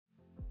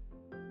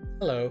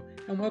Hello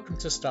and welcome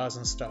to Stars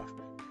and Stuff,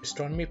 the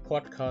astronomy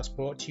podcast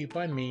brought to you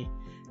by me,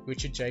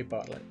 Richard J.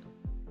 Bartlett.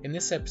 In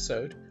this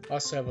episode,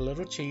 I'll serve a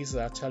little cheese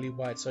that I'll tell you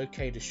why it's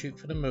okay to shoot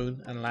for the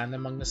moon and land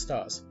among the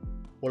stars.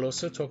 We'll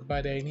also talk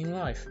about alien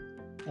life,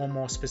 or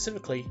more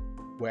specifically,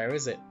 where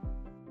is it?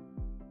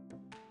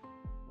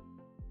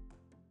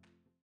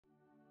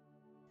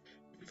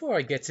 Before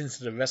I get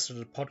into the rest of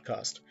the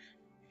podcast,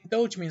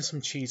 indulge me in some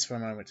cheese for a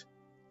moment.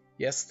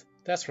 Yes,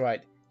 that's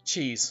right,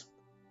 cheese.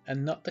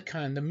 And not the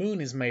kind the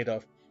moon is made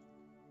of.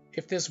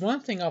 If there's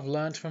one thing I've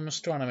learned from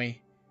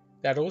astronomy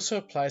that also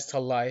applies to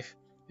life,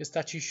 is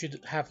that you should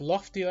have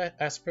lofty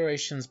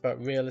aspirations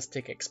but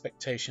realistic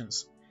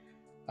expectations.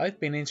 I've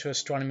been into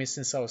astronomy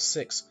since I was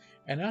 6,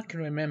 and I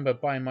can remember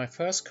buying my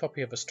first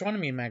copy of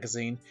Astronomy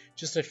magazine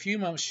just a few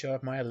months short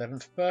of my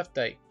 11th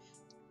birthday.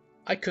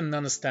 I couldn't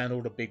understand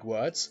all the big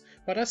words,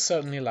 but I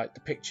certainly liked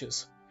the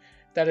pictures.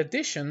 That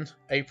edition,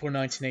 April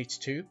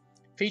 1982,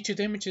 featured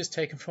images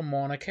taken from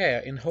Mauna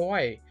Kea in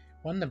Hawaii,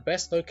 one of the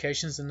best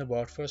locations in the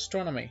world for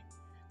astronomy.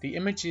 The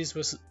images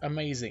was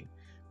amazing,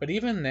 but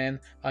even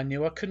then I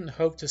knew I couldn't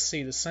hope to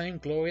see the same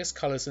glorious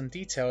colours and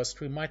details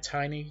through my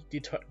tiny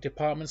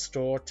department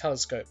store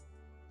telescope.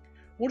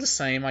 All the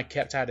same, I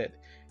kept at it.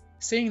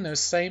 Seeing those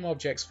same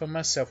objects for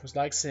myself was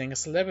like seeing a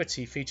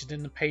celebrity featured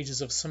in the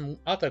pages of some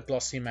other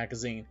glossy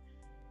magazine.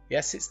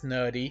 Yes, it's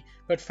nerdy,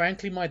 but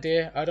frankly, my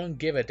dear, I don't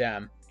give a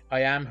damn.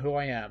 I am who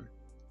I am.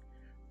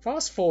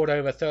 Fast forward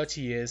over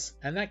 30 years,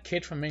 and that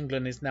kid from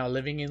England is now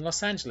living in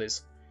Los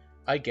Angeles.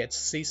 I get to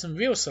see some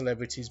real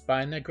celebrities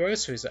buying their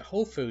groceries at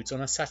Whole Foods on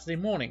a Saturday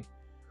morning,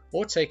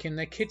 or taking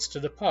their kids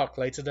to the park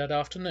later that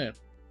afternoon.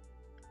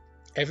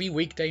 Every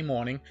weekday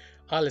morning,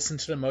 I listen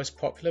to the most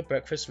popular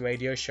breakfast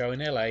radio show in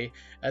LA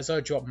as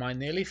I drop my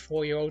nearly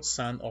 4-year-old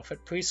son off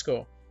at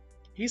preschool.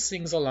 He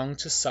sings along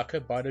to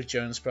Sucker by the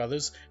Jonas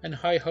Brothers and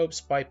High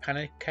Hopes by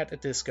Panic at the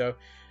Disco,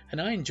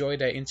 and I enjoy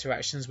their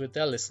interactions with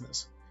their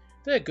listeners.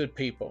 They're good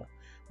people.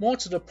 More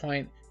to the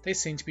point, they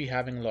seem to be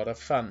having a lot of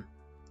fun.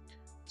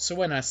 So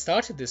when I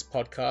started this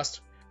podcast,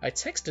 I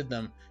texted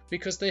them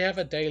because they have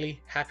a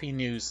daily happy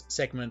news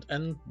segment,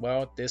 and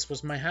well, this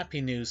was my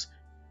happy news.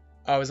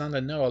 I was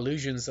under no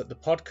illusions that the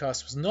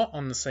podcast was not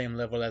on the same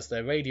level as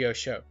their radio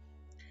show.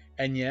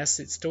 And yes,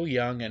 it's still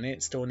young and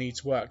it still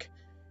needs work.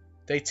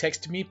 They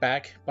texted me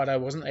back, but I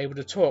wasn't able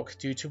to talk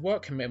due to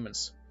work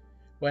commitments.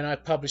 When I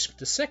published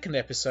the second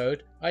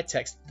episode, I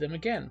texted them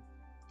again.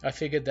 I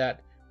figured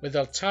that with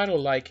a title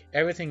like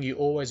Everything You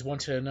Always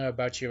Wanted to Know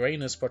About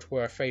Uranus But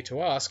Were Afraid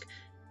to Ask,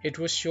 it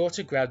was sure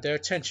to grab their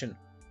attention.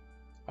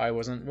 I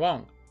wasn't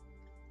wrong.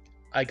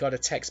 I got a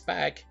text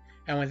back,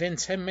 and within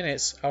 10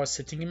 minutes I was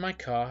sitting in my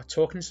car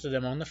talking to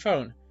them on the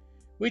phone.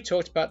 We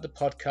talked about the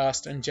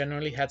podcast and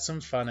generally had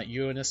some fun at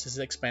Uranus's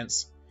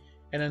expense.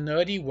 In a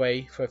nerdy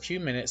way, for a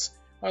few minutes,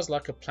 I was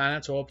like a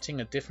planet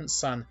orbiting a different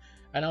sun,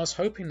 and I was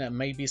hoping that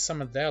maybe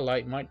some of their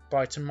light might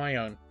brighten my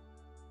own.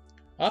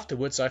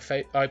 Afterwards, I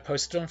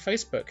posted on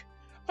Facebook,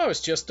 I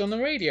was just on the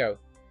radio.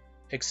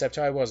 Except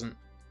I wasn't.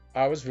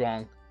 I was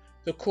wrong.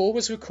 The call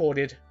was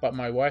recorded, but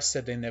my wife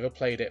said they never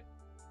played it.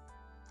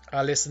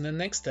 I listened the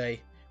next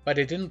day, but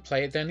they didn't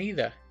play it then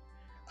either.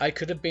 I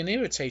could have been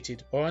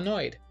irritated or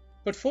annoyed,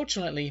 but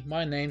fortunately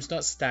my name's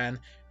not Stan,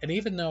 and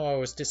even though I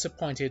was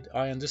disappointed,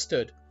 I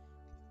understood.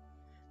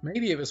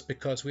 Maybe it was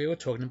because we were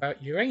talking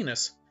about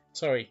Uranus,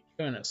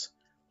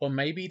 or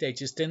maybe they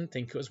just didn't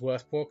think it was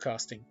worth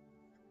broadcasting.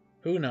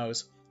 Who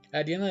knows?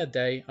 At the end of the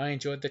day, I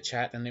enjoyed the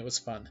chat and it was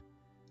fun.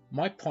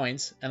 My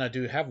point, and I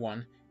do have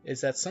one,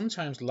 is that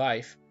sometimes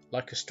life,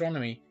 like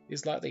astronomy,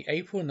 is like the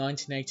April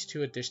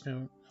 1982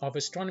 edition of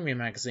Astronomy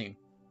magazine.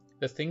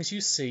 The things you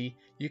see,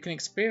 you can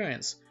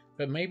experience,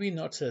 but maybe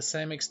not to the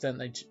same extent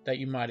that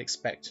you might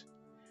expect.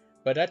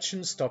 But that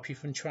shouldn't stop you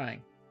from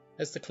trying.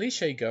 As the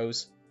cliche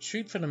goes,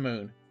 shoot for the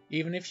moon.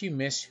 Even if you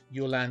miss,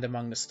 you'll land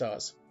among the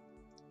stars.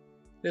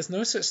 There's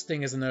no such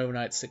thing as an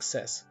overnight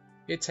success.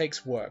 It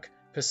takes work,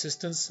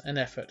 persistence and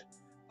effort.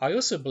 I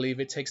also believe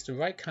it takes the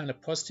right kind of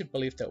positive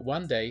belief that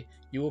one day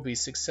you will be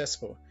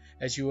successful,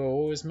 as you were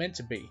always meant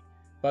to be,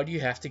 but you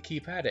have to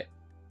keep at it.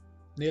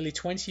 Nearly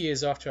 20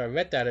 years after I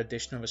read that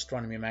edition of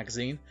Astronomy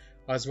magazine,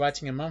 I was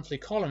writing a monthly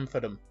column for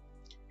them.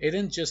 It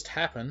didn't just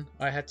happen,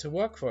 I had to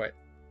work for it.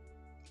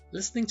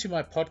 Listening to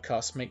my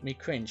podcasts make me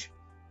cringe.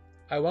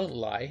 I won't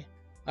lie,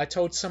 I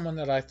told someone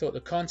that I thought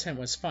the content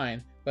was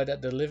fine, but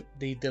that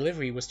the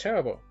delivery was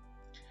terrible.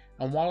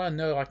 And while I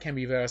know I can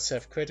be very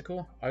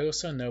self-critical, I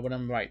also know when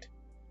I'm right.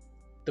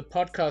 The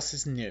podcast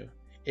is new.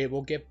 It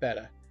will get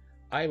better.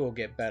 I will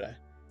get better.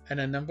 And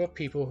the number of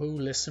people who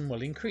listen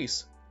will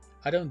increase.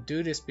 I don't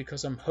do this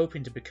because I'm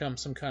hoping to become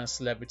some kind of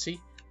celebrity,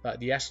 like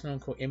the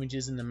astronomical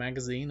images in the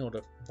magazine or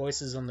the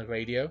voices on the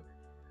radio.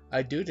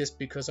 I do this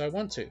because I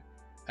want to.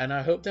 And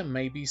I hope that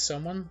maybe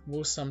someone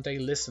will someday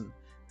listen,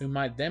 who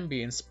might then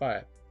be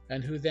inspired,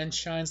 and who then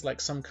shines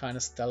like some kind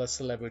of stellar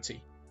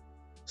celebrity.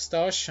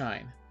 Stars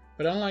shine.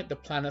 But unlike the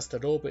planets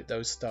that orbit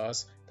those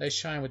stars, they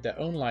shine with their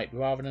own light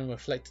rather than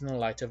reflecting the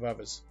light of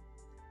others.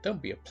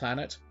 Don't be a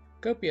planet,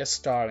 go be a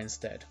star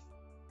instead.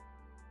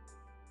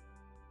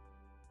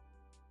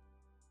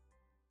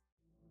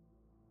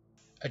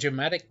 A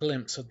dramatic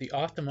glimpse of the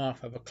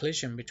aftermath of a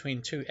collision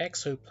between two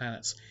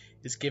exoplanets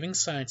is giving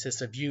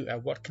scientists a view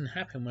at what can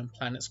happen when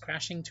planets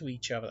crash into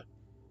each other.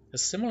 A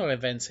similar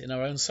event in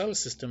our own solar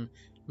system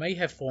may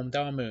have formed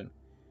our Moon.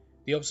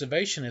 The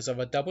observation is of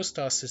a double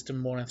star system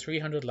more than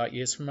 300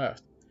 light-years from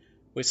Earth,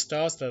 with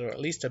stars that are at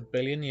least 1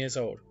 billion years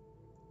old.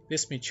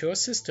 This mature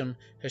system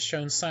has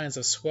shown signs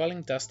of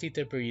swirling dusty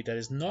debris that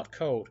is not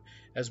cold,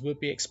 as would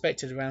be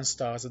expected around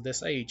stars of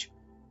this age.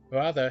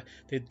 Rather,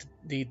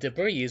 the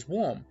debris is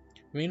warm,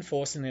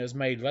 reinforcing that it was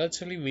made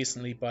relatively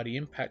recently by the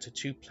impact of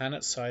two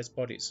planet-sized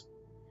bodies.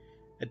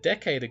 A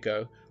decade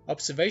ago,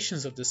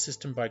 observations of the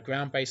system by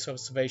ground-based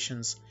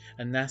observations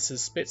and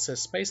NASA's Spitzer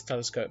Space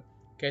Telescope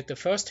gave the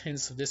first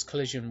hints of this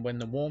collision when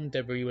the warm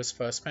debris was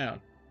first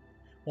found.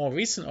 More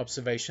recent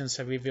observations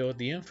have revealed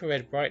the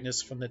infrared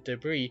brightness from the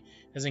debris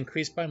has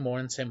increased by more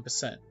than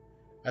 10%,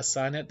 a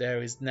sign that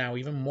there is now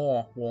even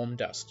more warm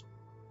dust.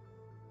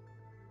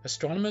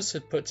 Astronomers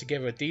had put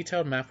together a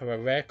detailed map of a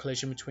rare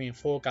collision between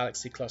 4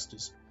 galaxy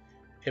clusters.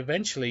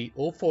 Eventually,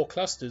 all 4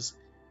 clusters,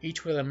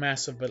 each with a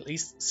mass of at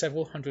least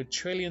several hundred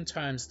trillion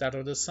times that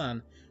of the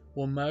Sun,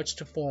 will merge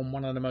to form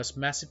one of the most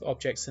massive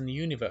objects in the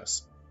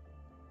universe.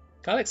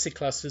 Galaxy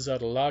clusters are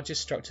the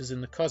largest structures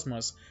in the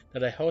cosmos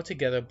that are held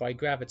together by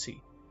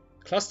gravity.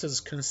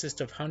 Clusters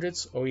consist of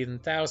hundreds or even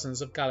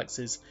thousands of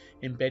galaxies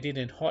embedded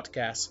in hot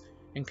gas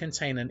and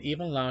contain an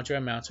even larger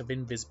amount of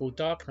invisible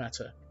dark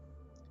matter.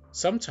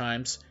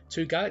 Sometimes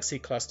 2 galaxy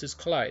clusters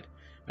collide,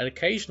 and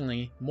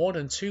occasionally more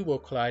than 2 will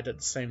collide at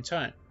the same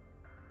time.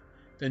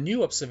 The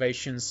new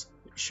observations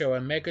show a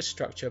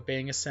megastructure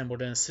being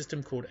assembled in a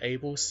system called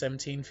Abell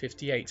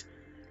 1758,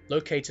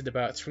 located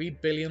about 3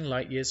 billion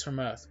light-years from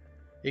Earth.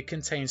 It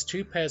contains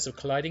 2 pairs of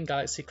colliding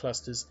galaxy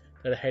clusters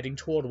that are heading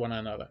toward one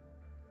another.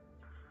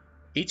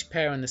 Each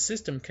pair in the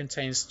system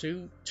contains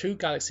two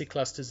galaxy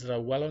clusters that are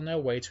well on their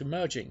way to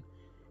merging.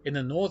 In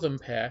the northern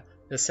pair,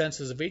 the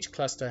centers of each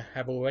cluster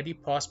have already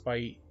passed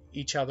by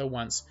each other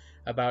once,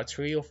 about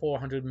 300 or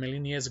 400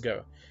 million years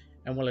ago,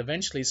 and will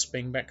eventually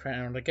spin back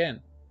around again.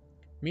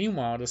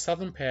 Meanwhile, the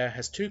southern pair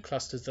has 2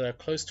 clusters that are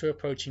close to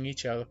approaching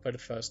each other for the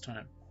first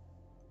time.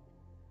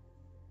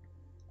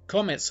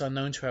 Comets are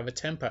known to have a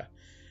temper.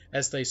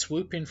 As they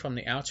swoop in from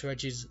the outer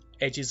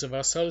edges of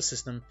our solar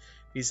system,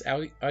 these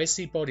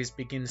icy bodies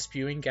begin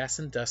spewing gas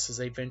and dust as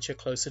they venture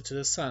closer to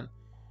the Sun.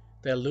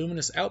 Their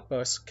luminous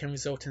outbursts can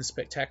result in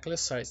spectacular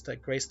sights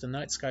that grace the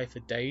night sky for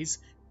days,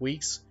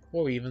 weeks,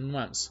 or even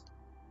months.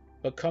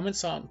 But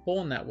comets aren't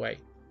born that way,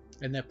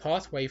 and their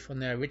pathway from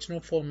their original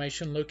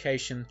formation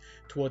location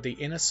toward the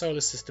inner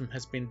solar system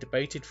has been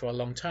debated for a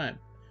long time.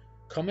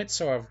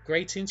 Comets are of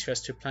great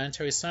interest to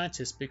planetary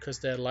scientists because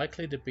they are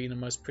likely to be the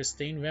most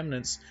pristine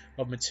remnants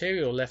of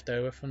material left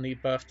over from the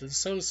birth of the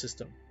solar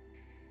system.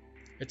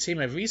 A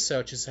team of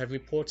researchers have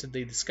reported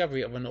the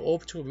discovery of an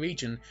orbital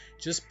region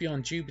just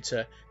beyond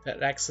Jupiter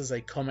that acts as a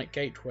comet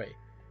gateway.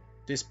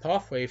 This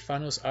pathway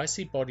funnels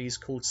icy bodies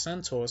called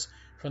centaurs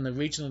from the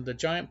region of the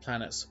giant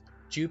planets,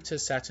 Jupiter,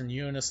 Saturn,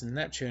 Uranus, and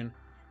Neptune,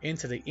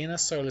 into the inner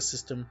solar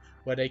system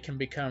where they can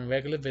become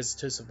regular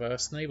visitors of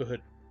Earth's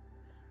neighborhood.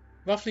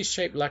 Roughly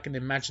shaped like an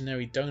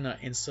imaginary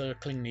donut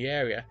encircling the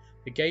area,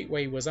 the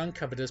gateway was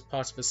uncovered as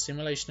part of a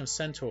simulation of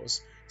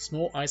centaurs,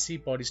 small icy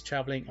bodies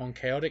traveling on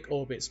chaotic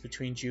orbits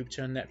between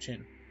Jupiter and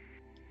Neptune.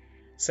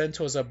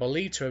 Centaurs are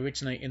believed to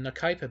originate in the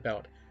Kuiper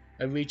Belt,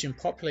 a region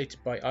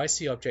populated by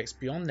icy objects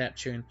beyond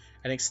Neptune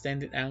and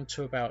extended out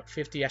to about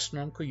 50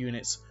 astronomical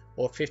units,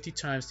 or 50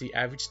 times the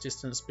average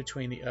distance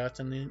between the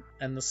Earth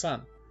and the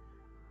Sun.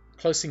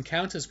 Close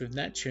encounters with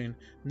Neptune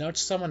nudge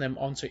some of them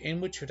onto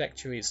inward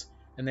trajectories,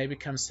 and they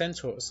become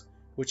centaurs,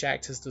 which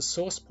act as the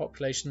source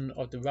population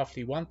of the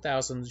roughly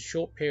 1,000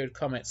 short-period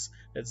comets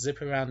that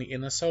zip around the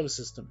inner solar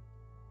system.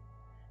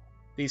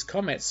 These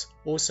comets,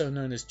 also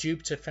known as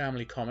Jupiter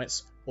Family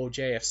Comets, or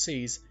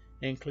JFCs,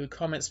 include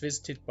comets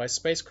visited by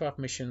spacecraft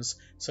missions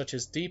such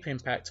as Deep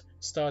Impact,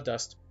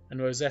 Stardust,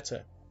 and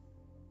Rosetta.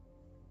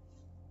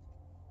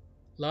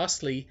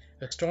 Lastly,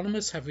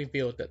 astronomers have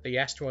revealed that the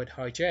asteroid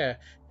Hygiea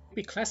may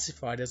be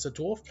classified as a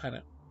dwarf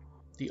planet.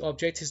 The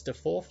object is the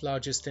 4th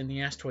largest in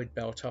the asteroid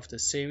belt after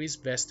Ceres,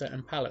 Vesta,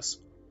 and Pallas.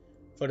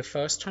 For the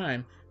first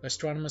time,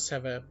 astronomers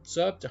have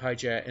observed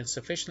Hygiea in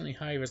sufficiently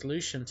high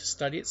resolution to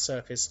study its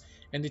surface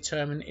and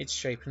determine its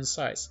shape and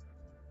size.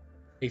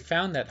 They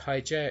found that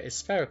Hygiea is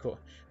spherical,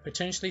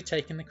 potentially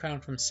taking the crown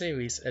from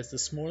Ceres as the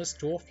smallest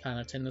dwarf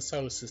planet in the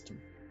solar system.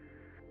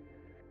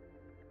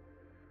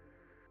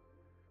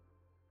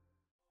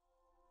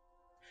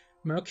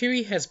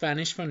 Mercury has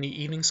vanished from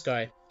the evening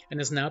sky and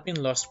has now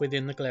been lost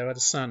within the glare of the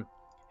Sun.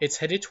 It's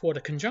headed toward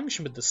a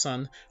conjunction with the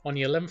Sun on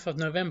the 11th of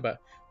November,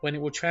 when it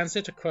will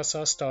transit across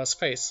our star's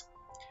face.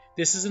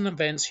 This is an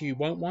event you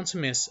won't want to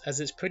miss, as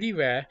it's pretty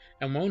rare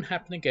and won't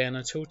happen again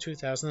until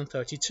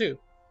 2032.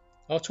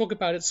 I'll talk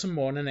about it some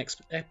more in the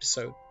next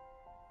episode.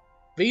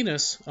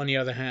 Venus, on the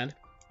other hand,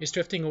 is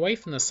drifting away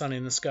from the Sun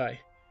in the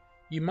sky.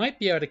 You might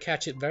be able to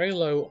catch it very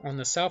low on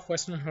the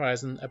southwestern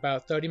horizon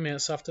about 30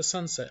 minutes after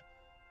sunset,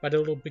 but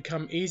it will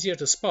become easier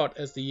to spot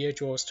as the year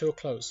draws to a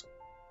close.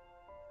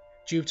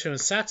 Jupiter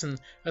and Saturn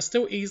are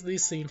still easily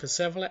seen for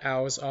several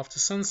hours after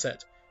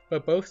sunset,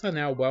 but both are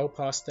now well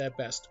past their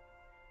best.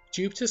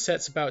 Jupiter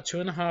sets about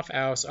 2.5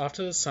 hours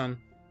after the Sun,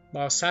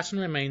 while Saturn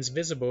remains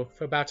visible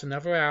for about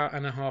another hour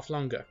and a half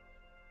longer.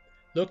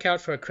 Look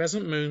out for a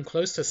crescent moon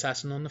close to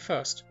Saturn on the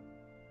 1st.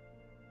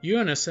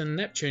 Uranus and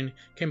Neptune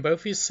can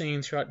both be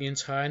seen throughout the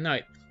entire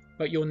night,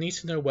 but you'll need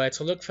to know where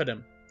to look for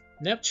them.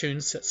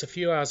 Neptune sets a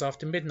few hours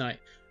after midnight,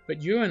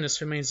 but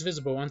Uranus remains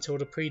visible until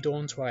the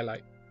pre-dawn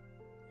twilight.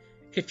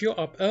 If you're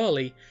up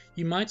early,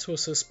 you might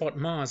also spot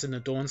Mars in the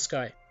dawn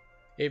sky.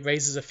 It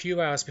raises a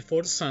few hours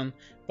before the Sun,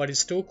 but is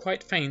still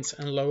quite faint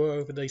and lower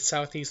over the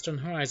southeastern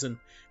horizon,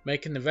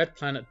 making the red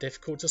planet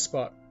difficult to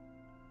spot.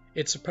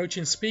 It's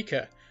approaching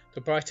Spica,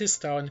 the brightest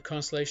star in the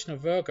constellation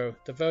of Virgo,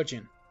 the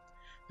Virgin.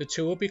 The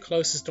two will be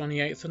closest on the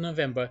 8th of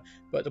November,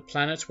 but the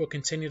planet will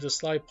continue to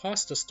slide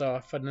past the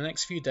star for the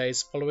next few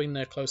days following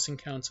their close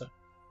encounter.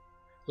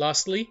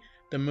 Lastly,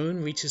 the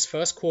Moon reaches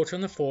first quarter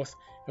on the 4th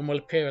and will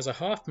appear as a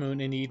half moon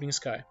in the evening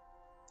sky.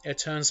 It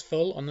turns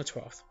full on the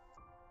 12th.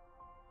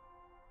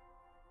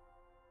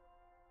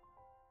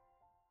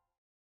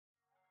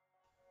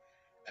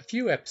 A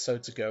few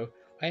episodes ago,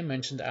 I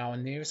mentioned our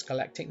nearest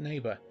galactic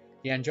neighbour,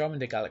 the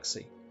Andromeda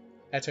Galaxy.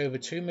 At over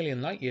 2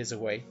 million light-years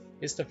away,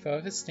 it's the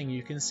furthest thing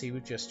you can see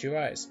with just your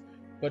eyes,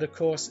 but of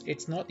course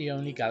it's not the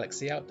only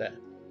galaxy out there.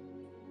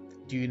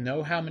 Do you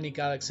know how many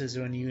galaxies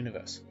are in the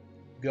universe?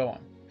 Go on,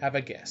 have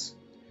a guess.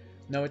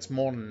 No, it's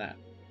more than that.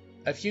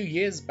 A few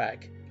years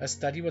back, a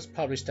study was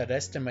published that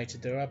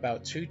estimated there are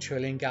about 2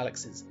 trillion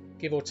galaxies,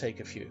 give or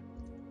take a few.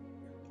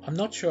 I'm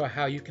not sure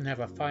how you can have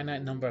a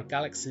finite number of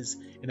galaxies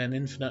in an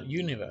infinite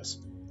universe.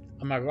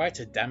 I'm a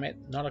writer, damn it,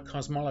 not a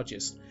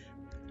cosmologist.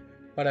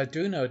 But I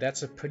do know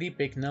that's a pretty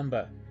big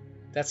number.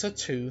 That's a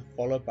 2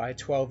 followed by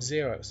 12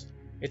 zeros.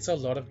 It's a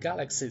lot of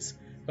galaxies,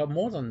 but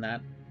more than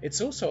that,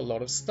 it's also a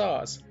lot of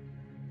stars.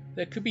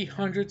 There could be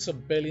hundreds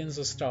of billions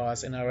of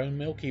stars in our own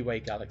Milky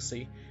Way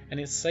galaxy, and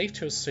it's safe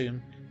to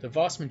assume the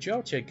vast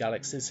majority of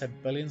galaxies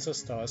have billions of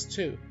stars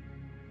too.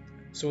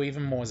 So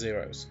even more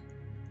zeros.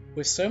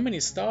 With so many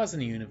stars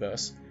in the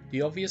universe,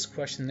 the obvious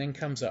question then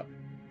comes up,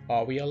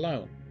 are we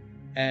alone?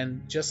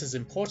 And just as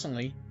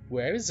importantly,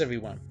 where is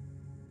everyone?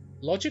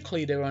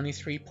 Logically, there are only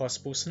 3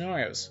 possible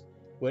scenarios.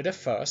 We're the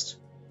first,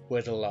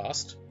 we're the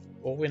last,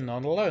 or we're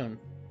not alone.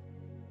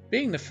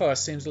 Being the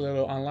first seems a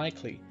little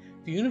unlikely.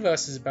 The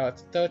universe is about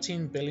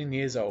 13 billion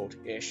years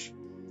old-ish.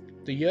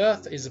 The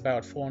Earth is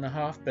about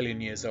 4.5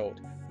 billion years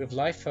old, with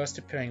life first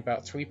appearing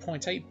about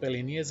 3.8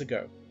 billion years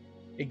ago.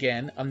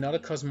 Again, I'm not a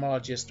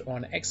cosmologist or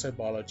an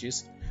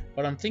exobiologist,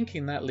 but I'm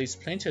thinking that leaves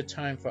plenty of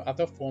time for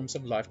other forms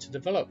of life to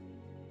develop.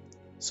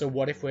 So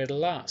what if we're the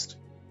last?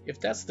 If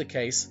that's the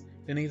case,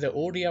 then either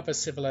all the other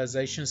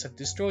civilizations have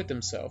destroyed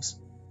themselves,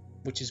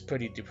 which is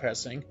pretty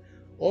depressing,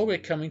 or we're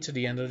coming to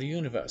the end of the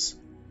universe.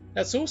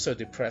 That's also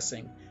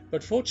depressing,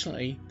 but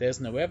fortunately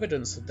there's no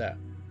evidence of that.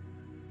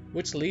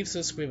 Which leaves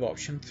us with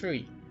option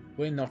 3,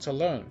 we're not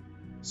alone.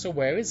 So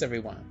where is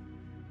everyone?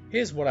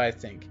 Here's what I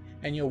think,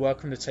 and you're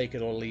welcome to take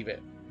it or leave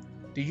it.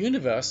 The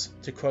universe,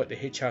 to quote The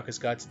Hitchhiker's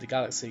Guide to the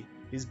Galaxy,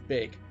 is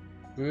big,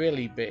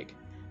 really big.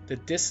 The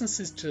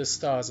distances to the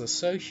stars are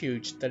so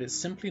huge that it's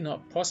simply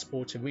not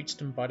possible to reach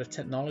them by the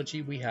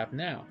technology we have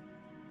now.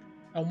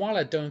 And while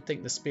I don't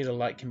think the speed of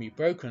light can be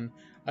broken,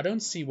 I don't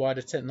see why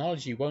the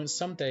technology won't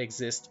someday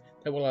exist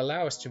that will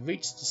allow us to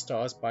reach the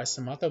stars by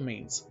some other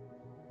means.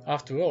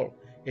 After all,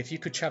 if you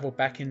could travel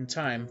back in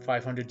time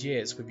 500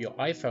 years with your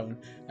iPhone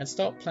and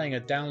start playing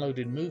a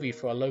downloaded movie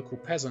for a local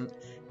peasant,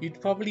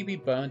 you'd probably be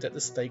burned at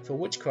the stake for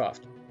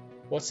witchcraft.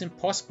 What's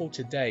impossible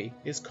today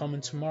is common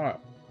tomorrow.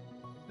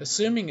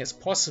 Assuming it's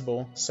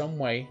possible, some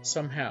way,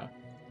 somehow,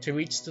 to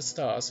reach the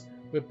stars,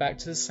 we're back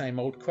to the same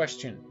old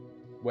question.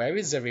 Where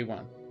is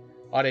everyone?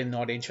 Are they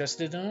not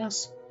interested in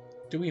us?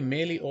 Do we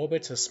merely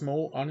orbit a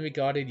small,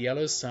 unregarded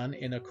yellow sun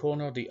in a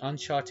corner of the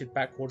uncharted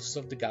backwaters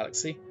of the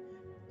galaxy?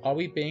 Are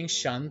we being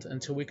shunned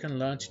until we can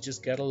learn to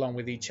just get along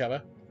with each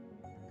other?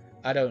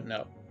 I don't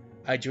know.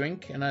 I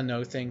drink and I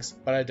know things,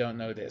 but I don't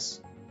know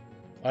this.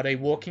 Are they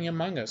walking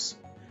among us?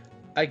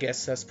 I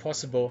guess that's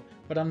possible,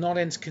 but I'm not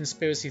into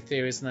conspiracy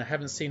theories and I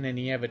haven't seen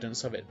any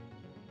evidence of it.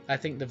 I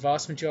think the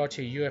vast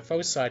majority of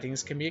UFO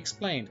sightings can be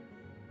explained.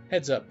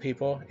 Heads up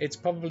people, it's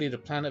probably the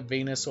planet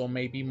Venus or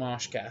maybe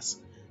marsh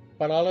gas.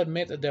 But I'll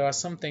admit that there are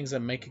some things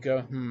that make it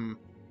go,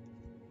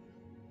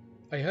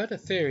 I heard a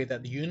theory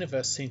that the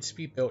universe seems to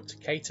be built to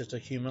cater to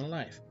human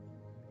life.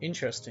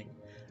 Interesting.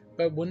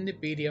 But wouldn't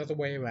it be the other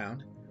way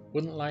around?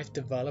 Wouldn't life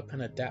develop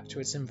and adapt to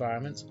its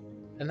environment?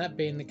 And that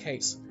being the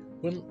case,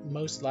 wouldn't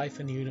most life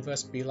in the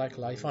universe be like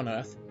life on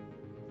Earth?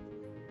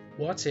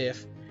 What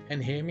if,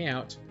 and hear me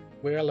out,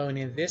 we're alone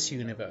in this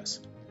universe?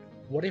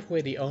 What if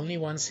we're the only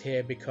ones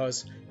here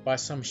because, by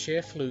some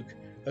sheer fluke,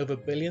 over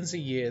billions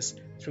of years,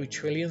 through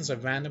trillions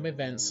of random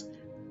events,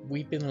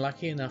 we've been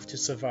lucky enough to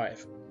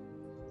survive?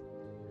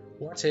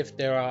 What if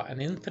there are an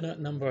infinite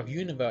number of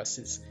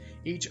universes,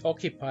 each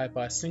occupied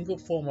by a single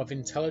form of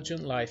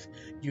intelligent life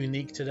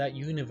unique to that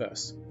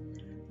universe?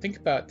 Think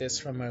about this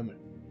for a moment.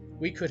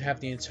 We could have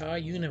the entire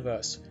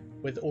universe,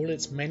 with all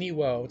its many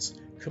worlds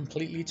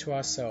completely to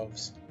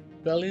ourselves,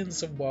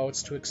 billions of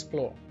worlds to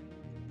explore.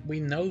 We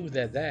know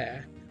they're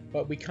there,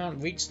 but we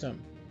can't reach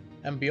them,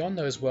 and beyond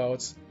those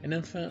worlds, an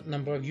infinite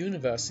number of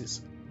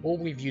universes, all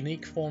with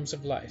unique forms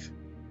of life,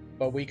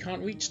 but we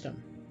can't reach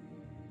them.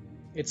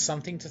 It's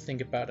something to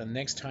think about the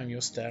next time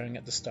you're staring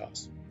at the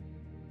stars.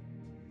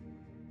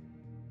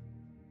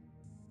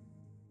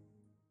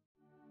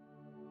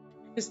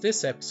 Here's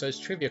this episode's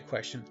trivia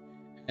question,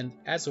 and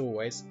as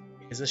always,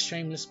 here's a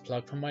shameless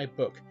plug for my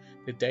book,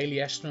 The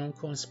Daily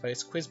Astronomical and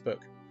Space Quiz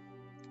Book.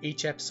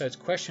 Each episode's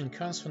question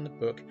comes from the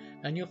book,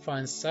 and you'll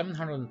find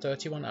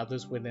 731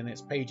 others within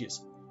its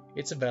pages.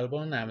 It's available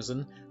on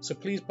Amazon, so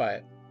please buy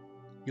it.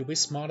 You'll be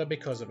smarter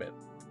because of it,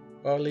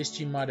 or at least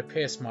you might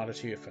appear smarter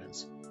to your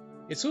friends.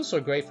 It's also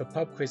great for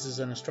pub quizzes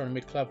and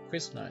astronomy club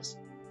quiz nights.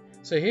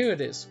 So here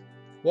it is.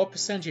 What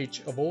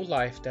percentage of all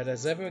life that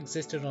has ever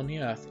existed on the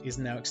Earth is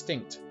now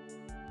extinct?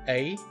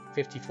 A.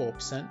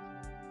 54%,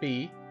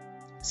 B.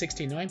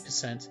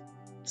 69%,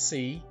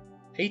 C.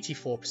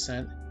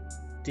 84%,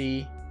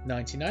 D.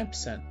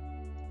 99%.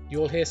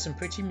 You'll hear some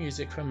pretty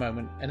music for a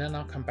moment and then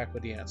I'll come back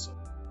with the answer.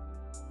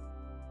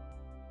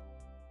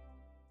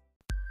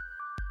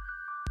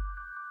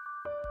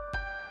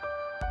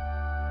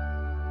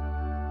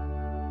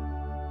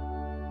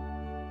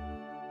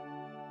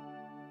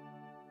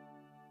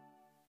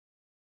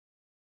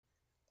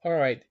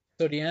 Alright,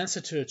 so the answer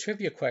to the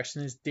trivia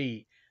question is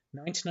D.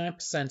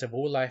 99% of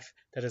all life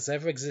that has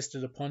ever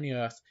existed upon the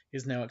Earth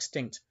is now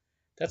extinct.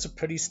 That's a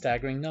pretty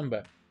staggering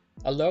number.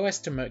 A low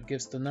estimate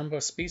gives the number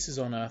of species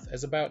on Earth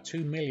as about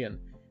 2 million,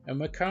 and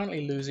we're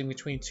currently losing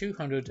between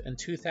 200 and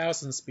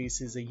 2,000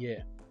 species a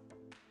year.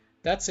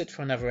 That's it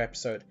for another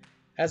episode.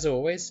 As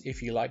always,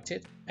 if you liked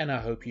it, and I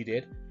hope you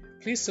did,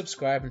 please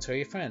subscribe and tell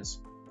your friends.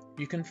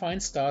 You can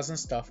find Stars and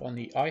Stuff on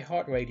the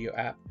iHeartRadio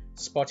app,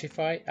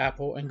 Spotify,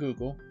 Apple and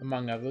Google,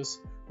 among others,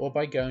 or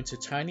by going to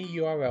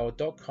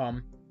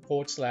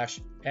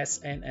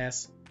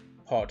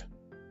tinyurl.com/SNSpod.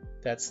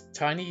 That's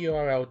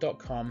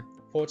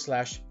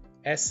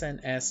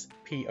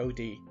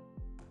tinyurl.com/SNSPOD.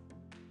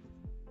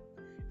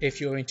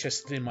 If you're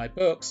interested in my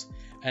books,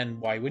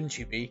 and why wouldn't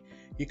you be,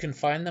 you can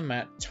find them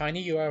at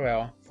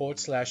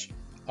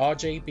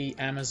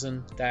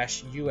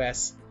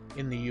tinyurl/RJBamazon-US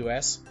in the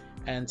US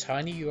and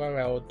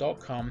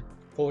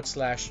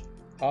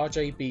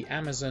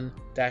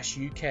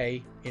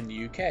tinyurl.com/RJBamazon-UK in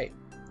the UK.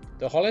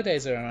 The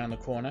holidays are around the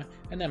corner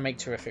and they make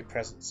terrific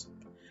presents.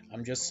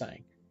 I'm just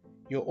saying.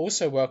 You're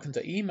also welcome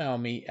to email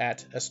me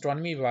at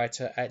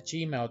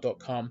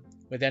astronomywriter@gmail.com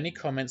with any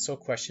comments or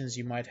questions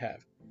you might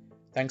have.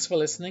 Thanks for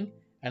listening,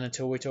 and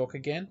until we talk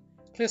again,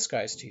 clear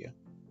skies to you.